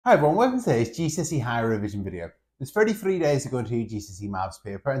Hi everyone, welcome to today's GCSE Higher Revision video. There's 33 days to go into your GCSE Maths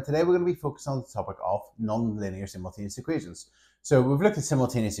paper, and today we're going to be focused on the topic of non-linear simultaneous equations. So we've looked at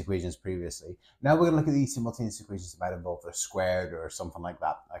simultaneous equations previously. Now we're going to look at these simultaneous equations that might involve a squared or something like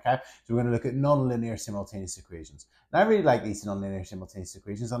that, okay? So we're going to look at non-linear simultaneous equations. Now I really like these non-linear simultaneous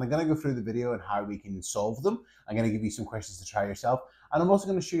equations, and I'm going to go through the video and how we can solve them. I'm going to give you some questions to try yourself, and I'm also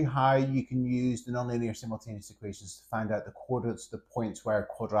going to show you how you can use the nonlinear simultaneous equations to find out the coordinates, the points where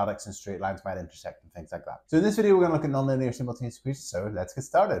quadratics and straight lines might intersect and things like that. So in this video, we're going to look at nonlinear simultaneous equations. So let's get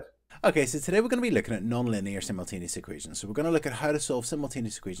started. Okay, so today we're going to be looking at non-linear simultaneous equations. So we're going to look at how to solve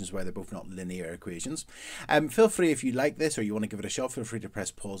simultaneous equations where they're both not linear equations. Feel free, if you like this or you want to give it a shot, feel free to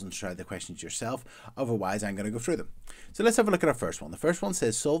press pause and try the questions yourself. Otherwise, I'm going to go through them. So let's have a look at our first one. The first one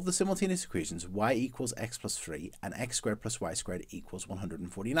says solve the simultaneous equations y equals x plus 3 and x squared plus y squared equals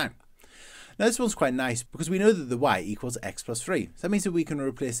 149. Now this one's quite nice because we know that the y equals x plus 3. So that means that we can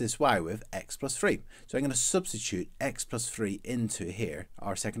replace this y with x plus 3. So I'm going to substitute x plus 3 into here,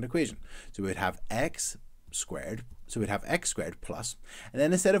 our second equation. So we'd have x squared, so we'd have x squared plus, and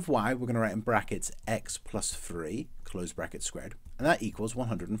then instead of y, we're going to write in brackets x plus 3, close bracket squared, and that equals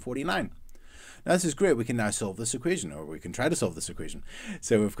 149. Now this is great, we can now solve this equation, or we can try to solve this equation.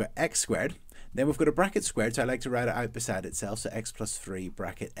 So we've got x squared, then we've got a bracket squared, so I like to write it out beside itself, so x plus 3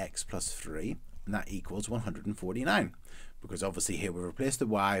 bracket x plus 3, and that equals 149. Because obviously here we've replaced the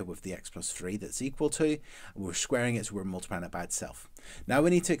y with the x plus 3 that's equal to, and we're squaring it, so we're multiplying it by itself. Now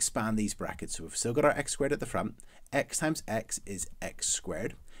we need to expand these brackets, so we've still got our x squared at the front, x times x is x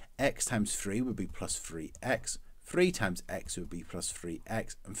squared, x times 3 would be plus 3x, 3 times x would be plus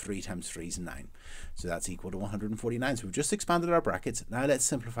 3x, and 3 times 3 is 9. So that's equal to 149. So we've just expanded our brackets. Now let's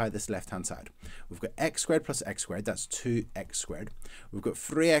simplify this left-hand side. We've got x squared plus x squared, that's 2x squared. We've got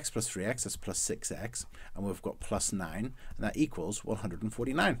 3x plus 3x, that's plus 6x. And we've got plus 9, and that equals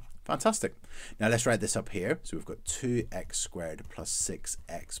 149. Fantastic. Now let's write this up here. So we've got 2x squared plus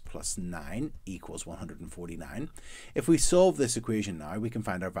 6x plus 9 equals 149. If we solve this equation now, we can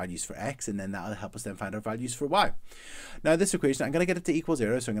find our values for x, and then that'll help us then find our values for y. Now this equation, I'm going to get it to equal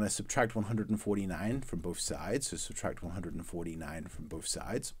 0, so I'm going to subtract 149 from both sides. So subtract 149 from both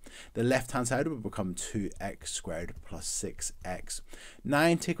sides. The left-hand side will become 2x squared plus 6x.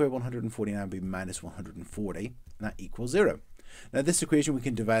 9 take away 149 will be minus 140, and that equals 0. Now this equation, we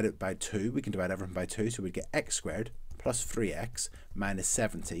can divide it by 2. We can divide everything by 2, so we'd get x squared plus 3x minus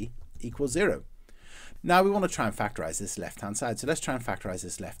 70 equals 0. Now we want to try and factorize this left-hand side. So let's try and factorize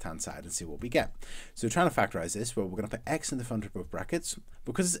this left-hand side and see what we get. So trying to factorize this, well, we're going to put x in the front of both brackets.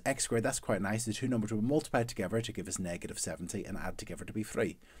 Because it's x squared, that's quite nice. The two numbers will multiply together to give us negative 70 and add together to be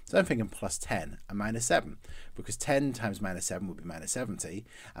 3. So I'm thinking plus 10 and minus 7. Because 10 times minus 7 would be minus 70,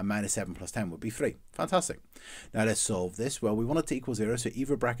 and minus 7 plus 10 would be 3. Fantastic. Now let's solve this. Well, we want it to equal 0, so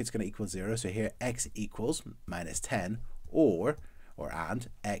either bracket's going to equal 0. So here x equals minus 10, and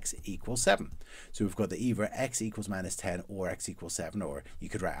x equals 7. So we've got the either x equals minus 10 or x equals 7, or you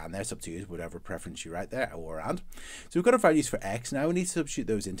could write and there, it's up to you, whatever preference you write there, or and. So we've got our values for x, now we need to substitute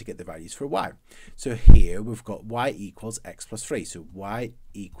those in to get the values for y. So here we've got y equals x plus 3, so y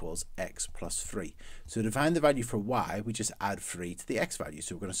equals x plus 3. So to find the value for y, we just add 3 to the x value.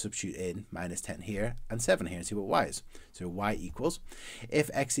 So we're going to substitute in minus 10 here and 7 here and see what y is. So y equals,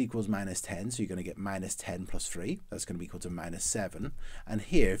 if x equals minus 10, so you're going to get minus 10 plus 3, that's going to be equal to minus 7. And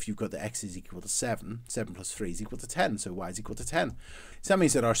here, if you've got the x is equal to 7, 7 plus 3 is equal to 10, so y is equal to 10. So that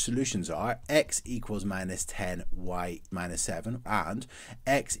means that our solutions are x equals minus 10, y minus 7, and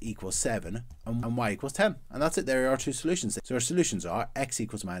x equals 7, and y equals 10. And that's it, there are our two solutions. So our solutions are x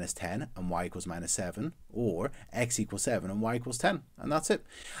equals minus 10, and y equals minus 7, or x equals 7, and y equals 10. And that's it.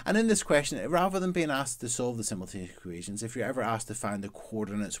 And in this question, rather than being asked to solve the simultaneous equations, if you're ever asked to find the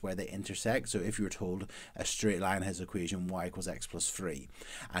coordinates where they intersect, so if you're told a straight line has equation y equals x plus 3,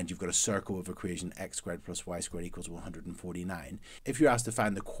 and you've got a circle with equation x squared plus y squared equals 149, if you're asked to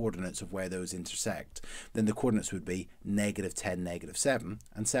find the coordinates of where those intersect, then the coordinates would be negative 10, negative 7,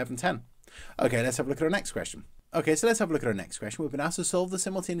 and 7, 10. Okay, let's have a look at our next question. Okay, so let's have a look at our next question. We've been asked to solve the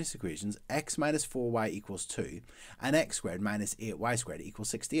simultaneous equations x minus 4y equals 2 and x squared minus 8y squared equals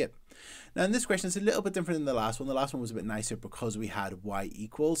 68. Now in this question, it's a little bit different than the last one. The last one was a bit nicer because we had y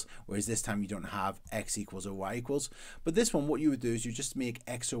equals, whereas this time you don't have x equals or y equals. But this one, what you would do is you just make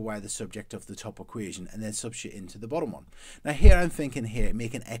x or y the subject of the top equation and then substitute into the bottom one. Now here I'm thinking here,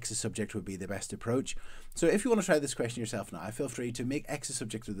 making x a subject would be the best approach. So if you want to try this question yourself now, feel free to make x a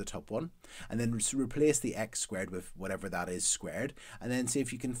subject of the top one and then replace the x squared with whatever that is squared, and then see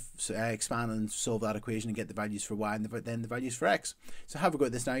if you can expand and solve that equation and get the values for y and then the values for x. So have a go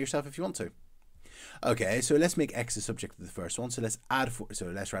at this now yourself if you want to. Okay, so let's make x the subject of the first one. So let's add 4, so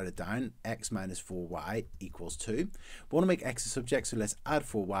let's write it down. X minus 4y equals 2. We want to make x the subject, so let's add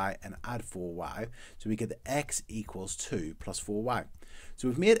 4y and add 4y. So we get the x equals 2 plus 4y. So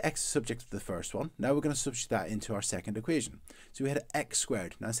we've made x the subject of the first one. Now we're going to substitute that into our second equation. So we had x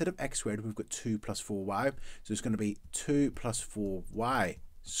squared. Now instead of x squared, we've got 2 plus 4y. So it's going to be 2 plus 4y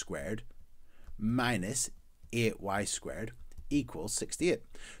squared minus 8y squared equals 68.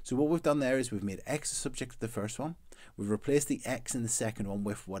 So what we've done there is we've made x the subject of the first one. We've replaced the x in the second one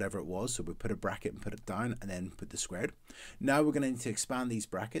with whatever it was. So we put a bracket and put it down and then put the squared. Now we're going to need to expand these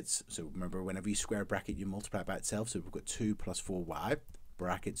brackets. So remember, whenever you square a bracket, you multiply it by itself. So we've got 2 plus 4y,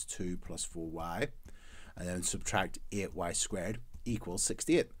 brackets 2 plus 4y, and then subtract 8y squared equals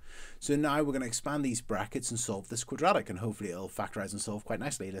 68. So now we're going to expand these brackets and solve this quadratic, and hopefully it'll factorize and solve quite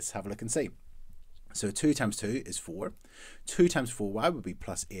nicely. Let's have a look and see. So 2 times 2 is 4. 2 times 4y would be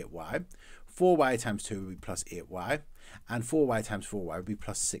plus 8y. 4y times 2 would be plus 8y. And 4y times 4y would be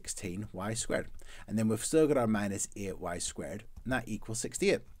plus 16y squared. And then we've still got our minus 8y squared, and that equals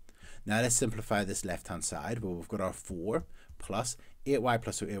 68. Now let's simplify this left-hand side. Well, we've got our 4 plus 8y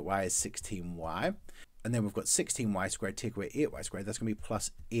plus 8y is 16y. And then we've got 16y squared, take away 8y squared, that's going to be plus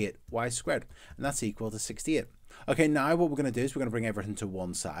 8y squared. And that's equal to 68. Okay, now what we're going to do is we're going to bring everything to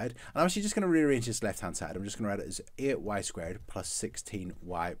one side. And I'm actually just going to rearrange this left-hand side. I'm just going to write it as 8y squared plus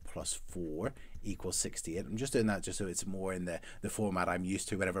 16y plus 4 equals 68. I'm just doing that just so it's more in the format I'm used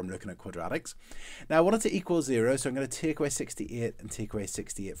to whenever I'm looking at quadratics. Now I want it to equal 0, so I'm going to take away 68 and take away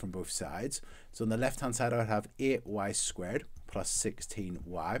 68 from both sides. So on the left-hand side, I would have 8y squared plus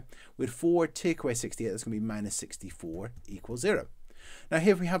 16y. With 4, take away 68, that's going to be minus 64 equals 0. Now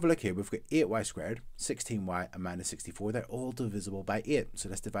here, if we have a look here, we've got 8y squared, 16y, and minus 64. They're all divisible by 8. So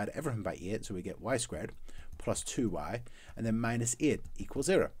let's divide everything by 8. So we get y squared plus 2y, and then minus 8 equals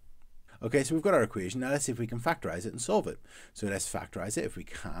 0. Okay, so we've got our equation. Now let's see if we can factorize it and solve it. So let's factorize it if we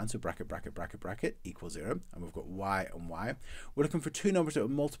can. So bracket, bracket, bracket, bracket equals 0. And we've got y and y. We're looking for two numbers that will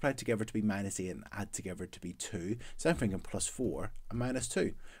multiply together to be minus 8 and add together to be 2. So I'm thinking plus 4 and minus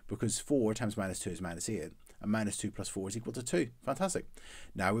 2. Because 4 times minus 2 is minus 8. And minus 2 plus 4 is equal to 2. Fantastic.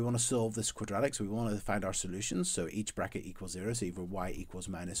 Now we want to solve this quadratic. So we want to find our solutions. So each bracket equals 0. So either y equals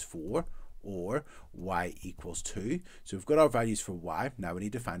minus 4 or y equals 2. So we've got our values for y. Now we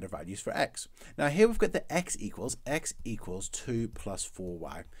need to find our values for x. Now here we've got the x equals 2 plus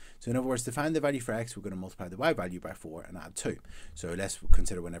 4y. So in other words, to find the value for x, we're going to multiply the y value by 4 and add 2. So let's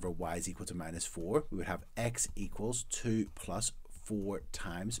consider whenever y is equal to minus 4, we would have x equals 2 plus 4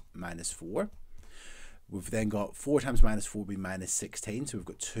 times minus 4. We've then got 4 times minus 4 would be minus 16. So we've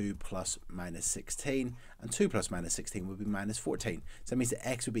got 2 plus minus 16. And 2 plus minus 16 would be minus 14. So that means that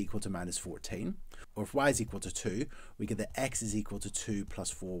x would be equal to minus 14. Or if y is equal to 2, we get that x is equal to 2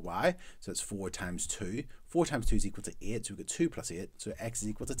 plus 4y. So that's 4 times 2. 4 times 2 is equal to 8. So we've got 2 plus 8. So x is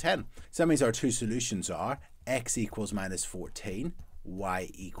equal to 10. So that means our two solutions are x equals minus 14. Y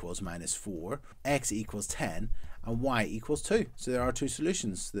equals minus 4, x equals 10, and y equals 2. So there are two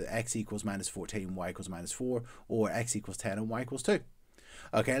solutions, the x equals minus 14, y equals minus 4, or x equals 10 and y equals 2.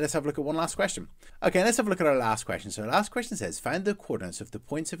 Okay, let's have a look at one last question. Okay, let's have a look at our last question. So our last question says, find the coordinates of the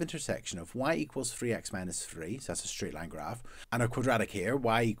points of intersection of y equals 3x minus 3, so that's a straight line graph, and our quadratic here,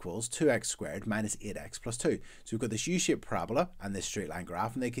 y equals 2x squared minus 8x plus 2. So we've got this U-shaped parabola and this straight line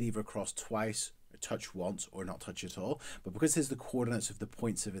graph, and they could either cross twice, touch once, or not touch at all. But because this is the coordinates of the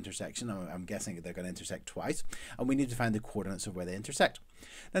points of intersection, I'm guessing they're going to intersect twice, and we need to find the coordinates of where they intersect.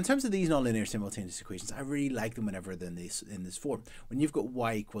 Now in terms of these nonlinear simultaneous equations, I really like them whenever they're in this form. When you've got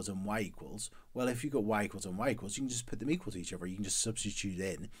y equals and y equals, well, if you've got y equals and y equals, you can just put them equal to each other. You can just substitute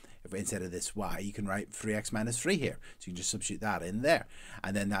in, if instead of this y, you can write 3x minus 3 here. So you can just substitute that in there.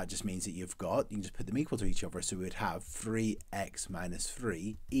 And then that just means that you can just put them equal to each other. So we would have 3x minus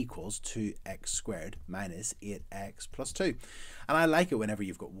 3 equals 2x squared minus 8x plus 2. And I like it whenever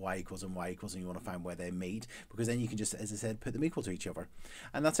you've got y equals and y equals and you want to find where they meet, because then you can just, as I said, put them equal to each other.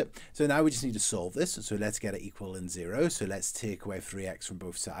 And that's it. So now we just need to solve this. So let's get it equal in 0. So let's take away 3x from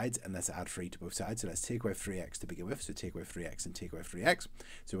both sides and let's add 3 to both sides. So let's take away 3x to begin with. So take away 3x and take away 3x.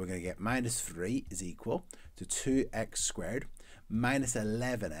 So we're going to get minus 3 is equal to 2x squared minus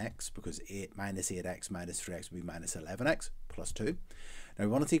 11x, because minus 8x minus 3x will be minus 11x plus 2. Now we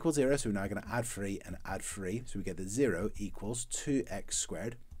want it to equal 0, so we're now going to add 3 and add 3. So we get that 0 equals 2x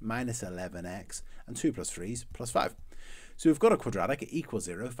squared minus 11x, and 2 plus 3 is plus 5. So we've got a quadratic, it equals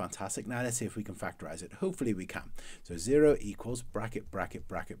 0, fantastic. Now let's see if we can factorize it. Hopefully we can. So 0 equals bracket, bracket,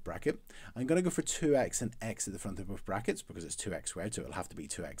 bracket, bracket. I'm going to go for 2x and x at the front of both brackets because it's 2x squared, so it'll have to be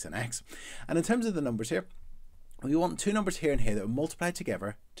 2x and x. And in terms of the numbers here, we want two numbers here and here that will multiply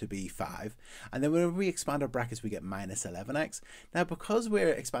together to be 5. And then whenever we expand our brackets, we get minus 11x. Now, because we're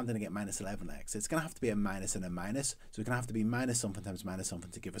expanding to get minus 11x, it's going to have to be a minus and a minus. So it's going to have to be minus something times minus something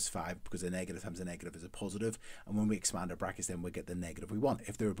to give us 5, because a negative times a negative is a positive. And when we expand our brackets, then we get the negative we want.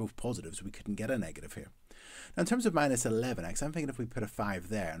 If they were both positives, we couldn't get a negative here. Now, in terms of minus 11x, I'm thinking if we put a 5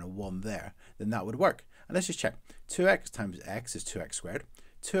 there and a 1 there, then that would work. And let's just check. 2x times x is 2x squared.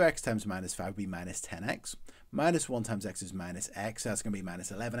 2x times minus 5 would be minus 10x. Minus 1 times x is minus x, so that's going to be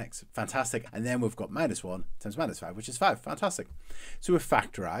minus 11x. Fantastic. And then we've got minus 1 times minus 5, which is 5. Fantastic. So we've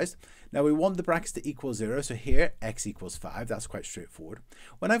factorized. Now we want the brackets to equal 0, so here x equals 5. That's quite straightforward.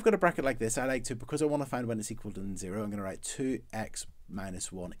 When I've got a bracket like this, I like to, because I want to find when it's equal to 0, I'm going to write 2x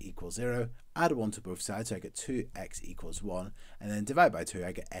minus 1 equals 0, add 1 to both sides, so I get 2x equals 1, and then divide by 2,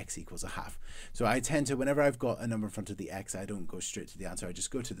 I get x equals a half. So I tend to, whenever I've got a number in front of the x, I don't go straight to the answer, I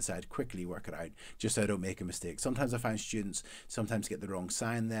just go to the side, quickly work it out, just so I don't make a mistake. Sometimes I find students sometimes get the wrong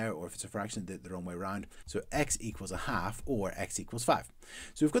sign there, or if it's a fraction, the wrong way around. So x equals a half, or x equals 5.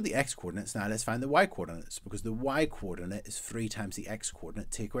 So we've got the x coordinates, now let's find the y coordinates, because the y coordinate is 3 times the x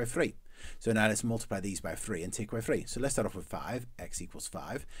coordinate, take away 3. So now let's multiply these by 3 and take away 3. So let's start off with 5, x equals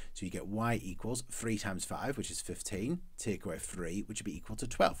 5. So you get y equals 3 times 5, which is 15, take away 3, which would be equal to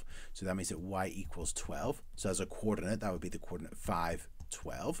 12. So that means that y equals 12. So as a coordinate, that would be the coordinate 5,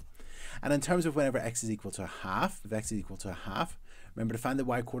 12. And in terms of whenever x is equal to a half, if x is equal to a half, remember to find the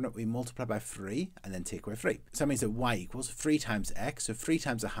y coordinate, we multiply by 3 and then take away 3. So that means that y equals 3 times x. So 3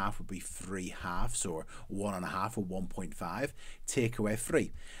 times a half would be 3 halves, or 1 and a half, or 1.5. Take away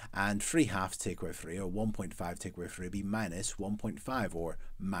 3. And 3 halves take away 3, or 1.5 take away 3 would be minus 1.5, or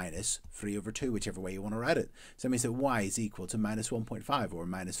minus 3 over 2, whichever way you want to write it. So that means that y is equal to minus 1.5, or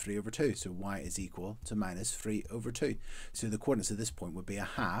minus 3 over 2. So y is equal to minus 3 over 2. So the coordinates at this point would be a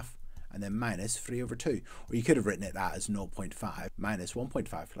half, and then minus 3 over 2. Or you could have written it as 0.5 minus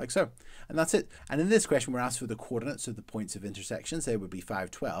 1.5, like so. And that's it. And in this question, we're asked for the coordinates of the points of intersections. They would be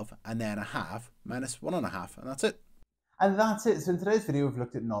 5, 12, and then a half minus 1.5, and that's it. And that's it. So in today's video, we've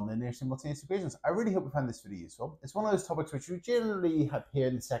looked at nonlinear simultaneous equations. I really hope you found this video useful. It's one of those topics which you generally have here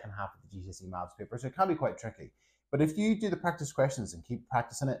in the second half of the GCSE maths paper, so it can be quite tricky. But if you do the practice questions and keep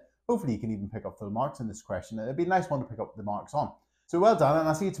practicing it, hopefully you can even pick up full marks in this question. It'd be a nice one to pick up the marks on. So well done, and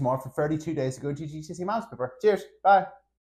I'll see you tomorrow for 32 days to go to GCSE maths paper. Cheers, bye.